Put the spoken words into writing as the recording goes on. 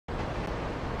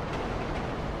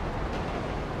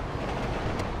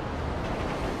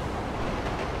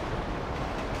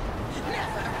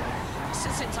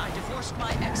divorced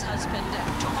my ex-husband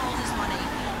to all his money.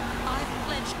 I've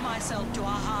pledged myself to a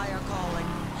higher calling.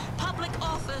 Public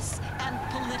office and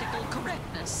political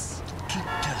correctness. Keep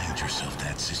telling yourself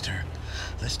that, sister.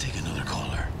 Let's take another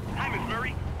caller. Hi, Miss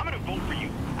Murray. I'm gonna vote for you.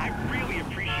 I really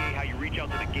appreciate how you reach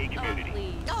out to the gay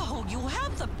community. Oh, you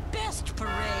have the best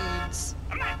parades.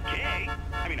 I'm not gay.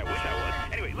 I mean, I wish I was.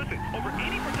 Anyway, listen, over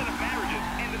 80% of marriages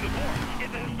end in divorce.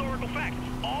 It's a historical fact.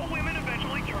 All women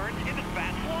eventually turn into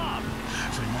fat slobs.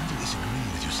 Fernando is agreeing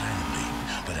with you silently,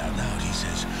 but out loud he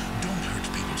says, don't hurt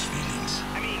people's feelings.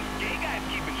 I mean, gay guys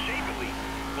keep in shape at least.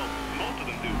 Well, most of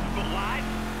them do. But live?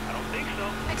 I don't think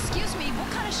so. Excuse me, what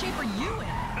kind of shape are you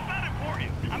in? That's not important.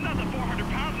 I'm not the 400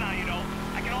 pounds now, you know.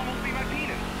 I can almost see my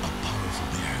penis. A powerful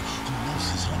bear who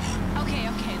loves his honey. Okay,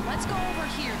 let's go over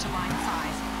here to line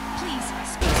 5. Please,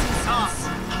 speak some sense.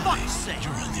 Fuck's sake,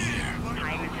 you're on the air.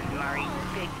 Hi, Mrs. Murray.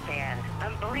 Big fan.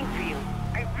 I'm voting for you.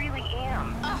 I really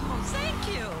am. Oh, thank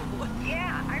you.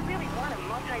 Yeah, I really want a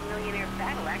multi-millionaire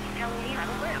battle axe telling me how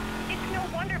to live. It's no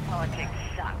wonder politics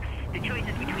sucks. The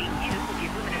choices between you, who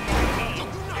give women a bad name,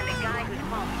 and the guy whose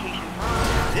qualifications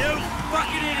are... You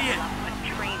fucking idiot! A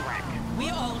train wreck. We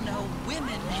all know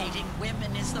women hating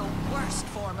women is the worst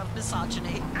form of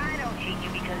misogyny. I don't hate you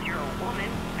because you're a woman.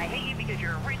 I hate you because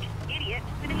you're a rich idiot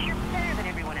that thinks you're better than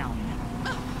everyone else.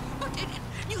 Oh, but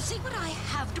you see what I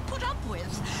have to put up with.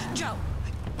 Joe.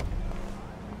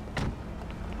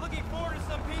 Looking forward to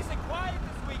some peace and quiet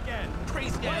this weekend.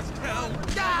 Crazy ass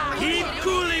town. Keep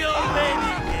coolio,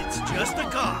 baby. It's just a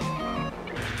cop.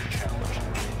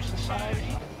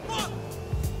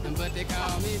 But they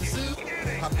call me the soup.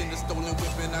 Hop in the stolen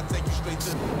whip and I take you straight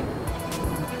to...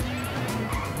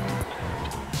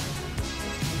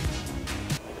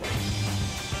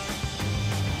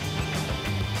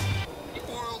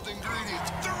 Boiled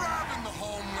ingredients. They're robbing the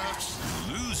homeless.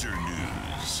 Loser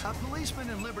news. A policeman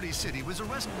in Liberty City was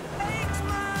arrested. Makes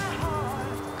my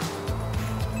heart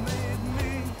made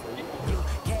me. You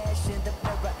cash in the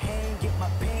rubber hand, get my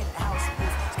penthouse.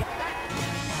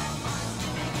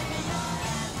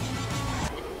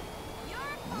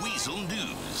 Weasel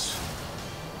News.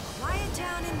 Riot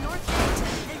town in North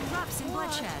Hampton erupts in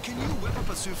bloodshed. Can you whip up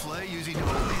a souffle using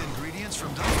only ingredients from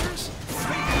dumpsters?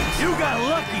 You got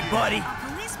lucky, buddy. A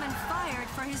policeman fired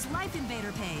for his Life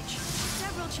Invader page.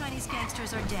 Several Chinese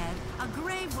gangsters are dead, a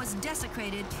grave was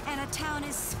desecrated, and a town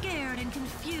is scared and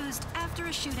confused after a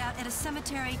shootout at a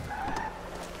cemetery.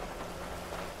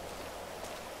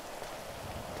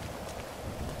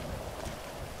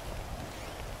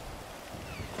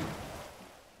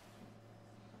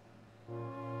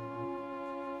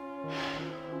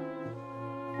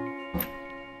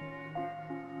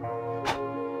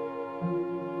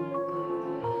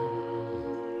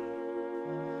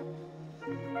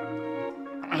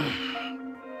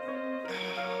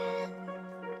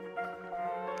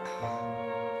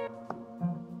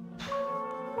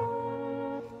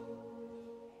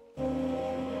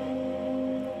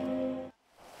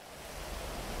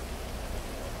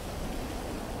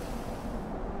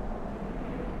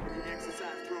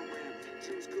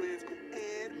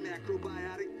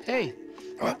 Hey.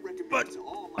 But...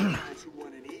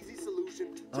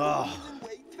 oh.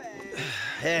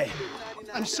 Hey.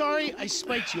 I'm sorry I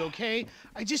spiked you, okay?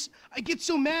 I get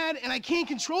so mad and I can't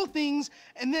control things,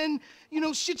 and then, you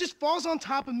know, shit just falls on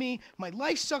top of me. My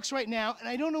life sucks right now, and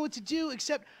I don't know what to do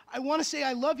except I want to say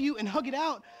I love you and hug it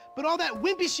out, but all that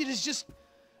wimpy shit is just,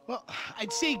 well,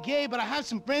 I'd say gay, but I have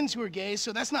some friends who are gay,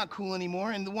 so that's not cool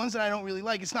anymore, and the ones that I don't really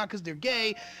like, it's not because they're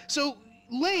gay, so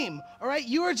lame, all right?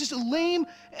 You are just a lame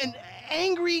and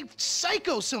angry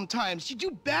psycho sometimes. You do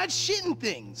bad shit and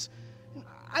things.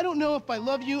 I don't know if I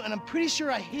love you, and I'm pretty sure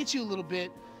I hate you a little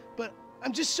bit, but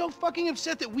I'm just so fucking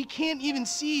upset that we can't even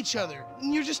see each other.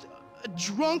 And you're just a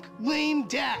drunk, lame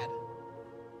dad.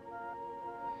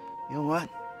 You know what?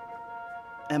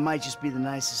 That might just be the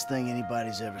nicest thing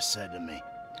anybody's ever said to me.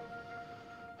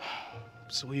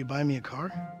 So will you buy me a car?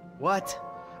 What?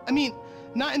 I mean,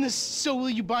 not in the so will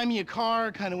you buy me a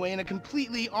car kind of way, in a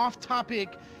completely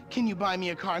off-topic, can you buy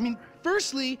me a car? I mean,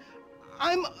 firstly,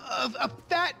 I'm a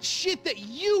fat shit that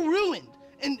you ruined.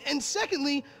 And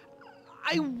secondly,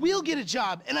 I will get a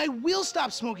job, and I will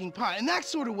stop smoking pot, in that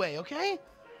sort of way, okay?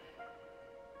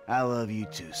 I love you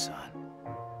too, son.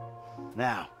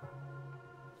 Now,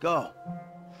 go.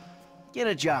 Get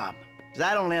a job, because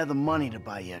I don't have the money to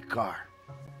buy you a car.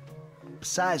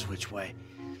 Besides which way,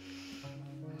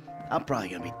 I'm probably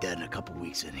gonna be dead in a couple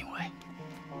weeks anyway.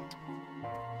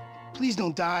 Please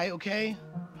don't die, okay?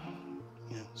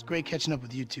 Yeah, it's great catching up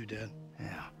with you two, Dad.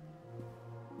 Yeah.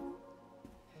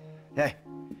 Hey,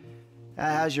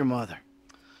 how's your mother?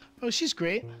 Oh, she's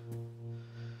great.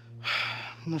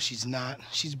 No, she's not.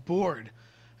 She's bored.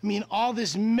 I mean, all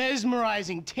this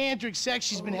mesmerizing tantric sex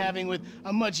she's been having with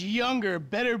a much younger,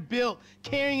 better built,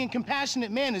 caring and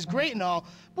compassionate man is great and all,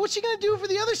 but what's she gonna do for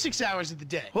the other 6 hours of the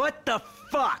day? What the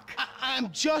fuck?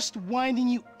 I'm just winding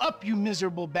you up, you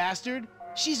miserable bastard.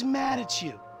 She's mad at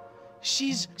you.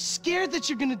 She's scared that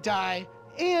you're gonna die,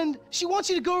 and she wants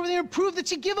you to go over there and prove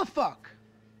that you give a fuck.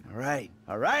 All right.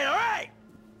 I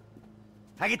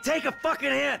can take a fucking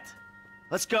hint.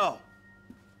 Let's go.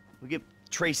 We'll get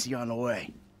Tracy on the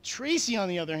way. Tracy, on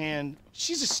the other hand,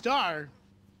 she's a star.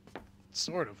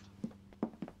 Sort of.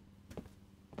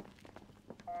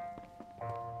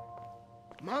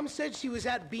 Mom said she was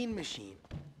at Bean Machine.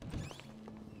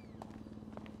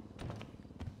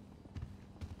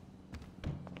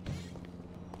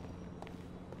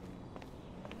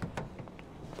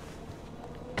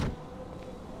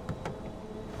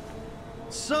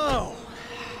 So,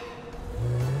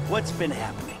 what's been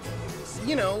happening?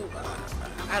 You know,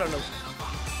 I don't know.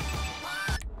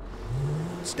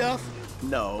 Stuff?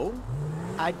 No,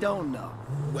 I don't know.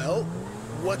 Well,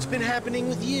 what's been happening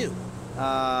with you?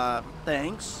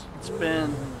 Thanks.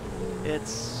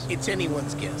 It's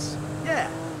anyone's guess.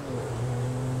 Yeah,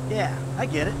 I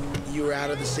get it. You were out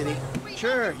of the city?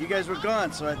 Sure, you guys were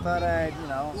gone, so I thought I'd,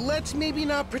 Let's maybe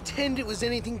not pretend it was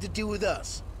anything to do with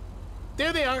us.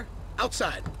 There they are,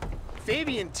 outside.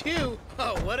 Fabian, too?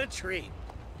 Oh, what a treat.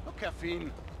 No caffeine.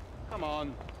 Come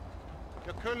on.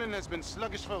 Your curling has been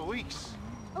sluggish for weeks.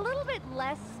 A little bit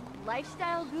less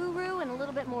lifestyle guru and a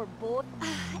little bit more boy.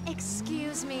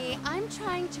 Excuse me, I'm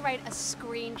trying to write a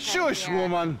screenplay. Shush, here.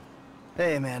 woman.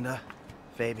 Hey, Amanda.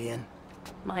 Fabian.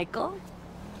 Michael.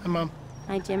 Hi, Mom.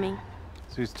 Hi, Jimmy.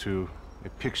 These two, a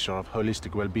picture of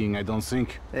holistic well-being, I don't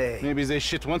think. Hey. Maybe they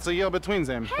shit once a year between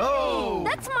them. Hey, oh!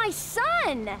 That's my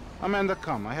son! Amanda,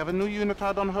 come. I have a new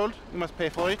unitard on hold. You must pay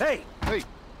for it. Hey! Hey!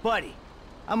 Buddy,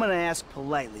 I'm gonna ask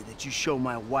politely that you show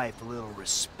my wife a little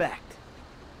respect.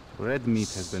 Red meat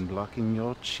has been blocking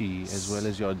your chi as well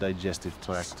as your digestive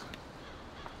tract.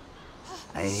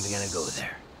 I ain't even gonna go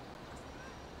there.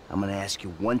 I'm gonna ask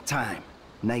you one time,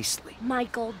 nicely.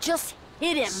 Michael, just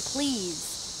hit him,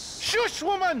 please. Shush,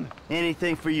 woman!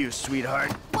 Anything for you,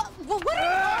 sweetheart. What are you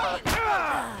doing?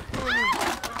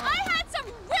 I had some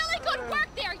really good work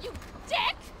there, you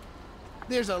dick!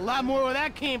 There's a lot more where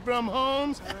that came from,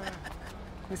 Holmes.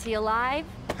 Is he alive?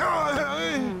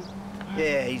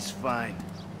 Yeah, he's fine.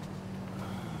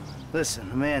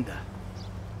 Listen, Amanda.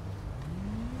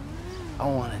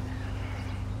 I've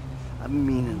been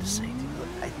meaning to say to you,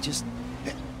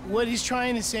 What he's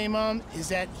trying to say, Mom, is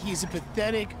that he's a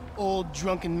pathetic, old,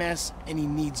 drunken mess, and he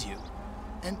needs you.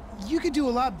 And you could do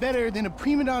a lot better than a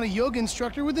prima donna yoga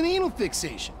instructor with an anal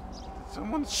fixation.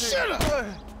 Someone Shut up!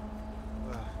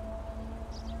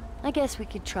 I guess we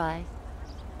could try.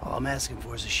 All I'm asking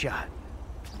for is a shot.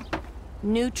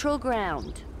 Neutral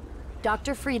ground.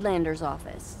 Dr. Friedlander's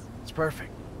office. It's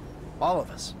perfect. All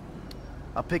of us.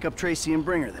 I'll pick up Tracy and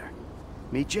bring her there.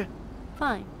 Meet you?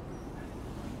 Fine.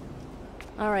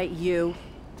 All right, you.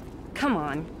 Come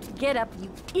on, get up, you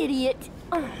idiot.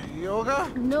 Yoga?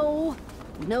 No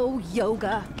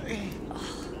yoga.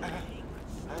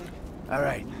 All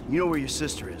right, you know where your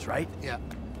sister is, right? Yeah.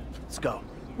 Let's go.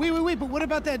 Wait, but what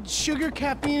about that sugar,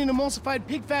 caffeine, and emulsified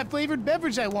pig fat flavored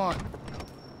beverage I want?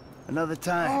 Another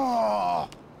time. Oh!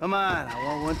 Come on, I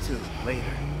want one too. Later.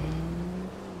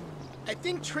 I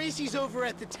think Tracy's over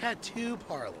at the tattoo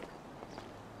parlor.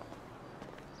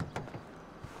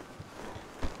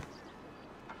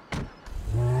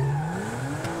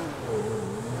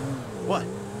 What?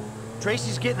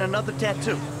 Tracy's getting another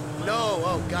tattoo? No,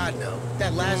 oh God, no.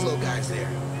 That Laszlo guy's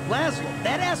there. Laszlo?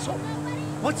 That asshole?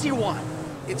 What's he want?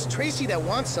 It's Tracy that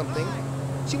wants something.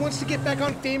 She wants to get back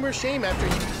on Fame or Shame after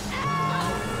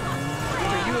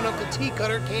you and Uncle T cut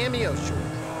her cameo short.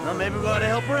 Well, maybe we ought to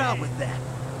help her out with that.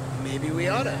 Maybe we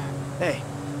oughta. Hey,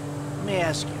 let me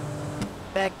ask you.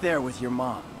 Back there with your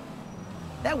mom.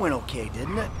 That went okay,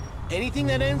 didn't it? Anything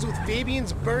that ends with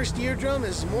Fabian's burst eardrum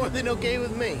is more than okay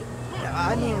with me.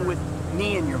 I mean with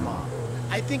me and your mom.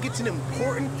 I think it's an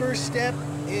important first step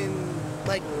in,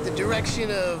 like, the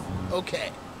direction of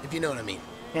okay, if you know what I mean.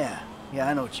 Yeah,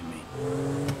 I know what you mean.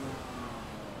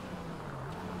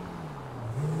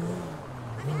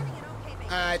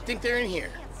 I think they're in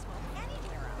here.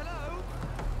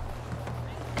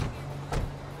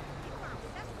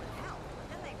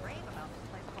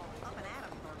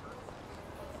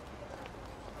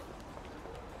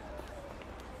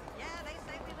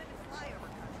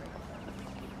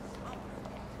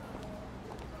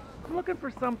 I'm looking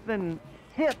for something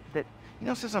hip that,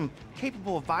 says I'm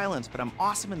capable of violence, but I'm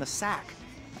awesome in the sack.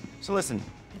 So listen,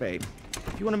 babe,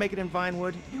 If you want to make it in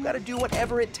Vinewood, you got to do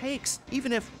whatever it takes,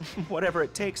 even if whatever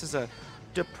it takes is a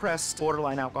depressed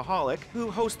borderline alcoholic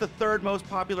who hosts the third most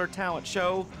popular talent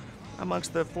show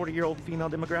amongst the 40-year-old female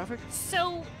demographic.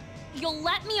 So, you'll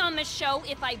let me on the show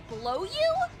if I blow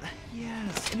you?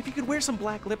 Yes, and if you could wear some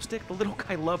black lipstick, the little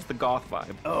guy loves the goth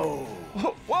vibe. Oh.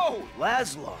 Whoa!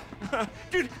 Laszlo.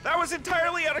 Dude, that was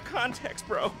entirely out of context,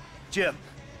 bro. Jim,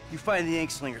 you find the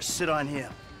ink slinger, sit on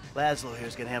him. Laszlo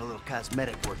here's gonna have a little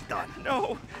cosmetic work done.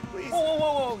 No, please.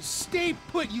 Whoa. Stay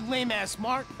put, you lame-ass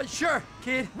Mark. Sure,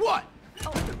 kid. What?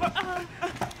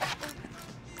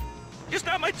 It's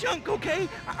not my junk, okay?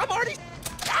 I'm already...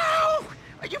 Ow!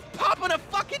 Are you popping a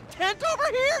fucking tent over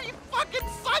here, you fucking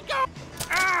psycho?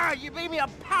 Ah, you made me a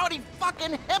pouty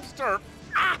fucking hipster.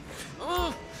 Ah!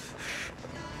 Ugh.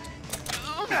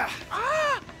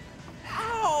 Ah!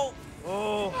 Ow!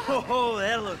 Oh,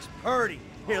 that looks pretty.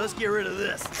 Here, let's get rid of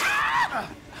this.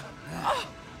 Oh,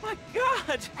 my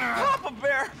God! Papa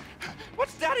Bear!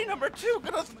 What's Daddy number 2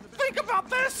 gonna think about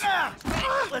this?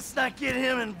 Let's not get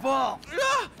him involved.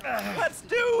 Let's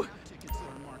do...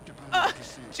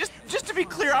 just to be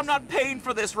clear, I'm not paying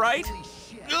for this, right?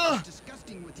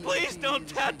 Please don't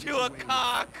tattoo a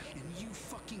cock.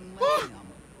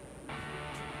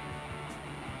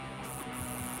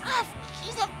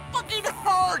 Jeez, that fucking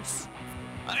hurts.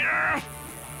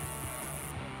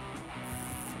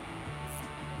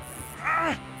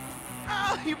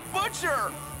 You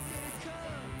butcher!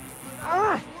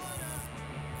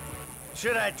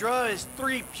 Should I draw his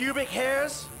 3 pubic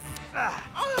hairs?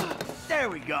 There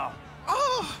we go.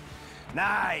 Oh,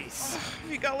 Nice.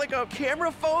 you got like a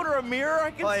camera phone or a mirror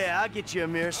I can... Oh yeah, I'll get you a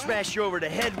mirror, smash you over the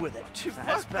head with it.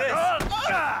 Fuck better.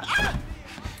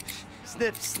 this.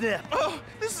 Snip, snip. Oh,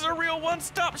 this is a real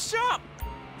one-stop shop.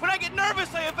 When I get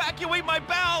nervous, I evacuate my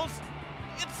bowels.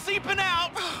 It's seeping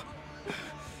out. Oh,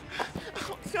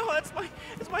 no,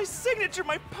 it's my signature,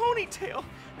 my ponytail.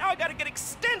 Now I gotta get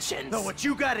extensions. No, what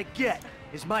you gotta get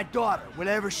is my daughter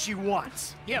whenever she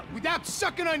wants. Yeah, without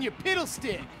sucking on your piddle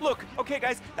stick. Look, okay,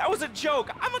 guys, that was a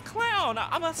joke. I'm a clown.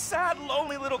 I'm a sad,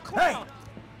 lonely little clown. Hey,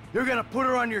 you're gonna put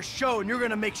her on your show and you're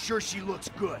gonna make sure she looks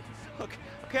good. Look,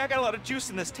 okay, I got a lot of juice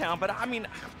in this town, but I mean,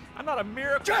 I'm not a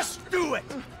miracle. Just do it!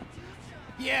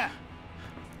 Yeah.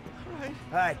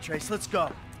 All right, Trace, let's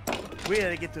go. We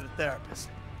gotta get to the therapist.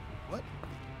 What?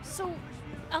 So,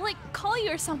 I'll like call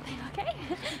you or something, okay?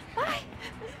 Bye.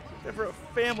 Never a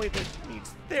family that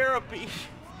needs therapy.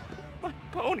 My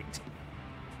ponytail.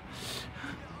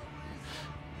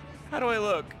 How do I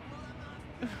look?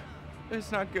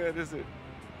 It's not good, is it?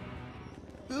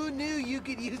 Who knew you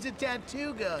could use a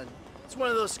tattoo gun? It's one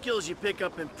of those skills you pick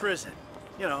up in prison.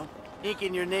 You know,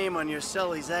 inking your name on your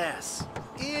cellie's ass.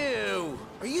 Ew.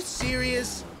 Are you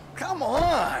serious? Come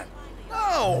on.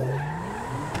 No.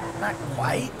 Not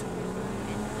quite.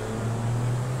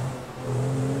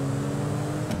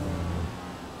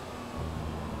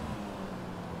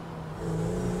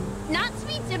 Not to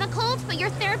be difficult, but your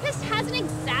therapist hasn't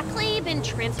exactly been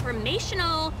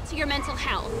transformational to your mental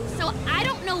health. So I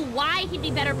don't know why he'd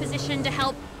be better positioned to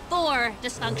help 4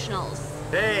 dysfunctionals.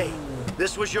 Hey,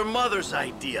 this was your mother's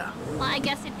idea. Well, I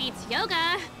guess it beats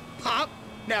yoga. Pop,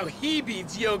 now he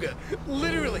beats yoga.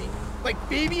 Literally. Like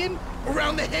Fabian,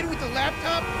 around the head with the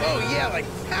laptop? Oh yeah, like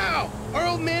pow! Our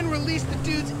old man released the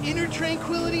dude's inner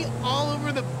tranquility all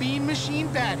over the bean machine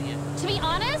patio. To be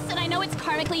honest, and I know it's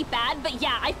karmically bad, but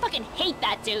yeah, I fucking hate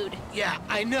that dude. Yeah,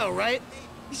 I know, right?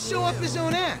 He's so up his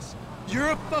own ass.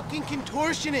 You're a fucking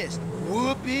contortionist.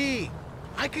 Whoopee.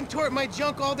 I contort my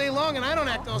junk all day long and I don't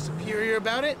act all superior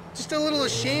about it. Just a little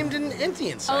ashamed and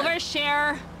empty inside.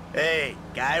 Overshare. Hey,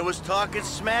 guy was talking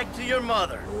smack to your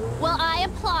mother. Well, I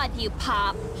applaud you,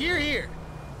 Pop. Here, here.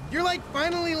 You're like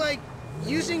finally like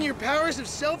using your powers of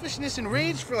selfishness and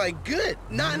rage for like good.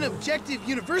 Not an objective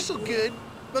universal good,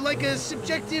 but like a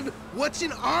subjective what's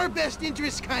in our best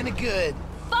interest kind of good.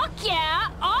 Fuck yeah,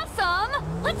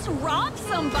 awesome. Let's rob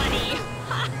somebody.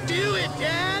 Do it,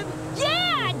 Dad.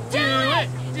 Yeah, do it.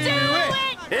 Do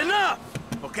it. Enough,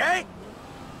 okay?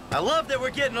 I love that we're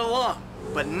getting along,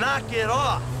 but knock it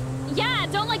off. Yeah,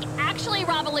 don't like actually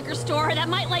rob a liquor store. That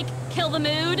might like kill the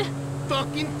mood.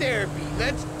 Fucking therapy.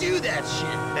 Let's do that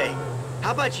shit. Hey,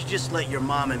 how about you just let your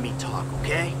mom and me talk,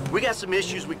 okay? We got some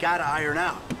issues we gotta iron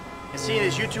out. And seeing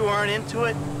as you two aren't into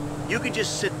it, you can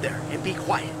just sit there and be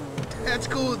quiet. That's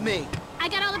cool with me. I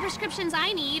got all the prescriptions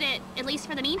I need, at least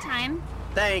for the meantime.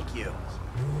 Thank you.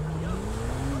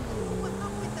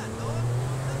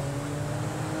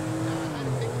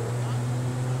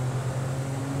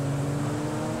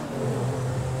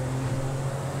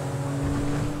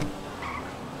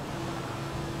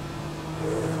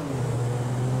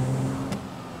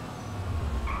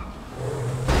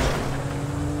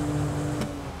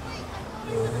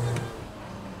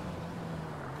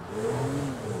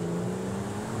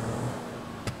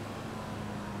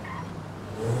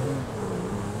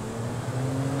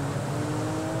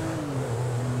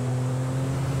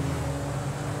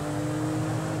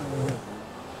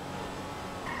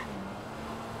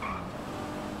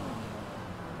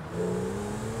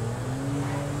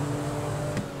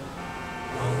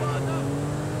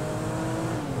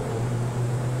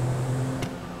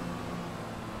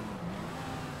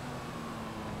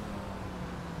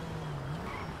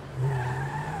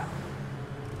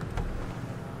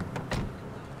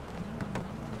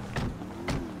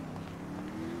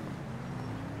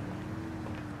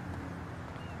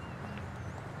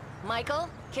 Michael,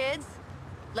 kids,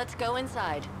 let's go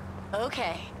inside.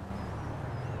 Okay.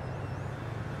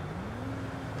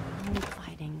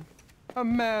 Fighting.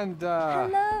 Amanda!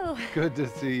 Hello! Good to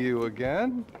see you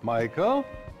again. Michael,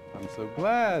 I'm so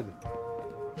glad.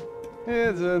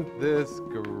 Isn't this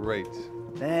great?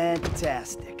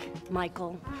 Fantastic.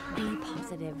 Michael, be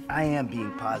positive. I am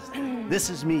being positive.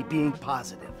 This is me being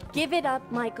positive. Give it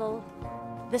up, Michael.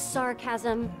 The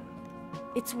sarcasm,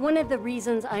 it's one of the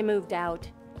reasons I moved out.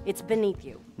 It's beneath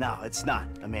you. No, it's not,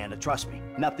 Amanda. Trust me.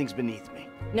 Nothing's beneath me.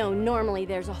 No, normally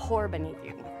there's a whore beneath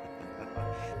you.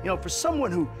 You know, for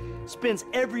someone who spends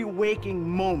every waking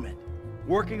moment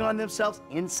working on themselves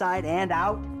inside and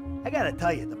out, I gotta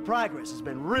tell you, the progress has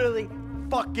been really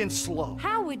fucking slow.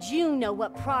 How would you know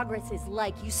what progress is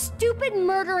like, you stupid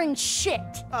murdering shit?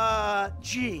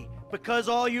 Gee, because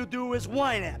all you do is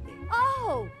whine at me.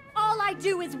 Oh, all I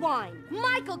do is whine.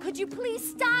 Michael, could you please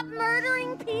stop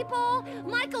murdering people?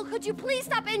 Michael, could you please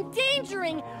stop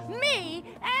endangering me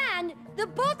and the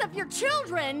both of your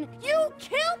children? You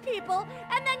kill people,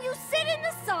 and then you sit in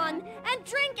the sun and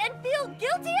drink and feel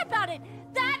guilty about it.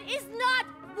 That is not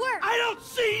work. I don't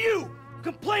see you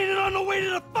complaining on the way to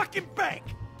the fucking bank.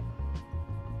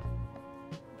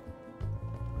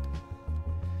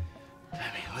 I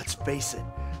mean, let's face it,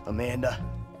 Amanda.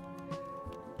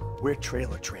 We're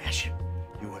trailer trash,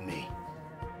 you and me.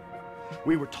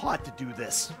 We were taught to do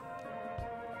this.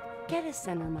 Get a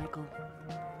center, Michael.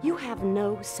 You have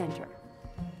no center.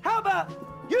 How about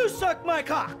you suck my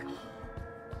cock?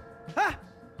 Huh?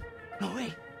 No,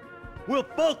 wait. We'll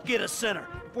both get a center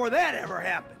before that ever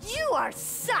happens. You are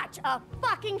such a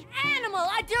fucking animal,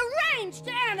 a deranged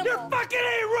animal. You're fucking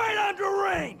right on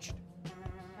deranged.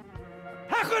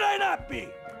 How could I not be?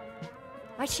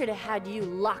 I should have had you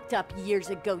locked up years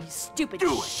ago, you stupid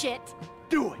shit.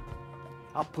 Do it.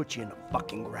 I'll put you in the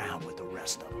fucking ground with the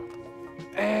rest of them.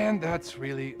 And that's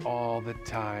really all the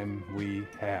time we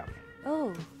have.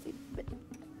 Oh,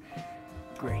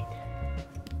 great.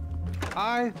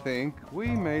 I think we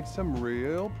made some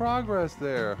real progress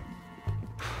there.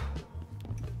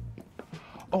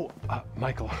 Oh,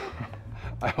 Michael,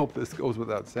 I hope this goes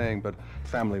without saying, but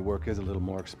family work is a little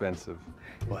more expensive.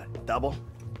 What, double?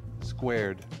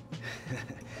 Squared.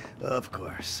 Of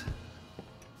course.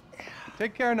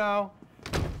 Take care now.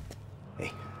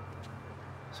 Hey,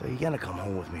 so you gonna come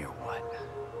home with me or what?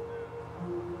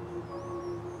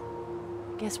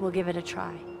 Guess we'll give it a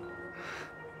try.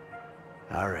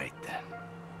 All right, then.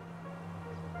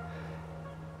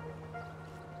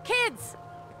 Kids!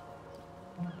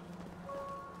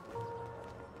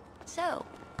 So,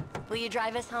 will you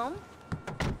drive us home?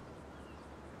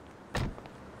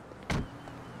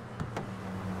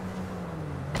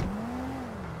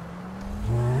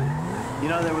 You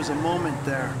know, there was a moment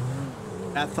there.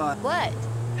 I thought... What?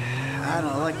 I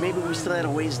don't know, like maybe we still had a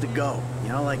ways to go. You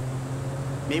know, like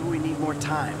maybe we need more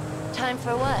time. Time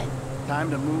for what? Time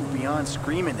to move beyond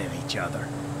screaming at each other.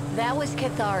 That was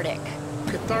cathartic.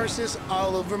 Catharsis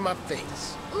all over my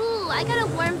face. Ooh, I got a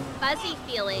warm, fuzzy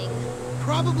feeling.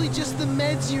 Probably just the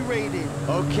meds you raided.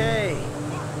 Okay.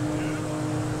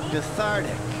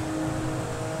 Cathartic.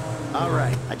 All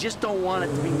right, I just don't want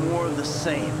it to be more of the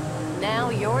same.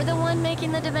 Now you're the one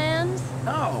making the demands?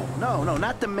 No,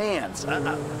 not demands.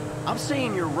 I'm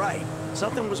saying you're right.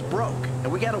 Something was broke,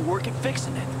 and we gotta work at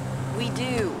fixing it. We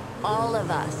do, all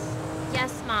of us.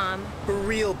 Yes, Mom. For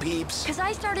real, peeps. Because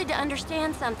I started to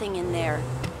understand something in there.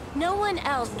 No one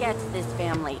else gets this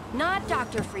family. Not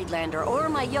Dr. Friedlander, or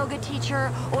my yoga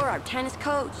teacher, or our tennis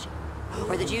coach,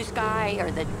 or the juice guy, or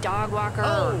the dog walker.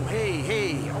 Oh,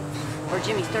 hey. Or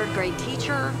Jimmy's third grade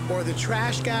teacher. Or the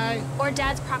trash guy. Or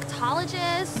Dad's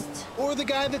proctologist. Or the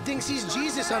guy that thinks he's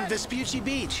Jesus on Vespucci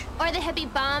Beach. Or the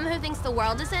hippie bum who thinks the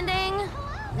world is ending.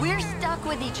 We're stuck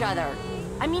with each other.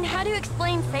 I mean, how do you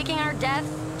explain faking our deaths,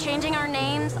 changing our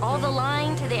names, all the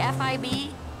lying to the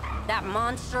FIB? That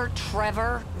monster,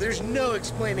 Trevor? There's no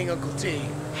explaining Uncle T.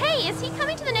 Hey, is he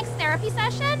coming to the next therapy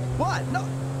session? What?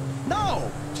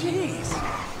 No! Jeez!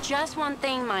 Just one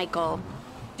thing, Michael.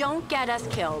 Don't get us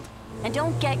killed. And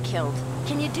don't get killed.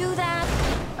 Can you do that?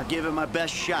 I'll give it my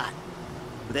best shot.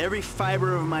 With every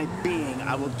fiber of my being,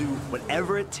 I will do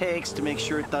whatever it takes to make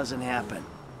sure it doesn't happen.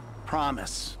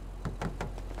 Promise.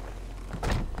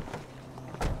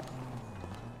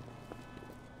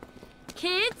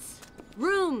 Kids,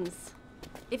 rooms.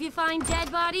 If you find dead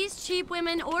bodies, cheap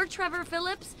women, or Trevor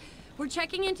Phillips, we're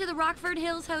checking into the Rockford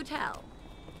Hills Hotel.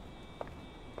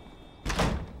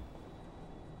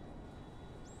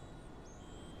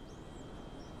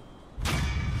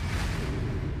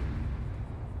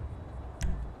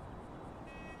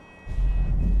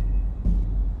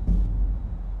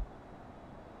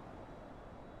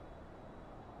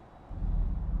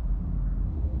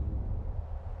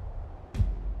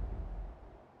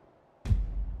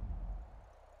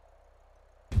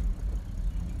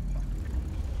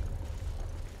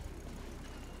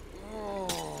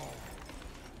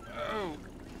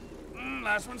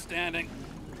 last one standing.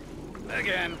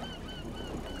 Again.